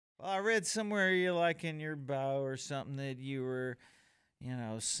Well, I read somewhere you like in your bio or something that you were,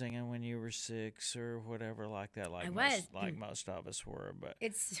 singing when you were 6 or whatever like that, I was. like most of us were.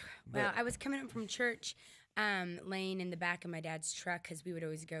 Well, I was coming up from church, laying in the back of my dad's truck because we would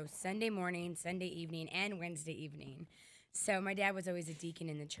always go Sunday morning, Sunday evening, and Wednesday evening. So my dad was always a deacon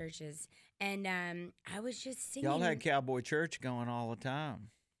in the churches, and I was just singing. Y'all had cowboy church going all the time.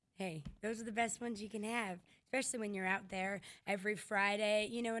 Hey, those are the best ones you can have, especially when you're out there every Friday.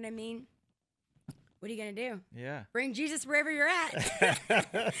 You know what I mean? What are you going to do? Yeah. Bring Jesus wherever you're at.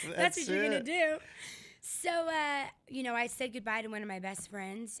 That's what you're going to do. So, I said goodbye to one of my best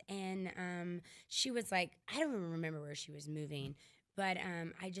friends, and she was like, I don't even remember where she was moving, but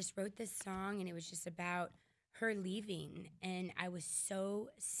I just wrote this song, and it was just about her leaving, and I was so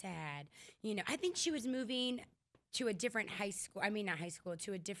sad. I think she was moving to a different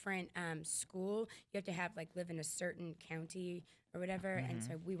to a different school. You have to live in a certain county or whatever, and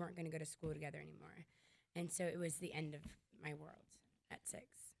so we weren't going to go to school together anymore. And so it was the end of my world at 6.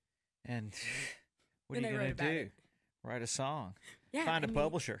 And what are you going to do? Write a song. Yeah, Find a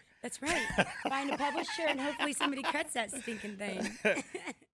publisher. That's right. Find a publisher, and hopefully somebody cuts that stinking thing.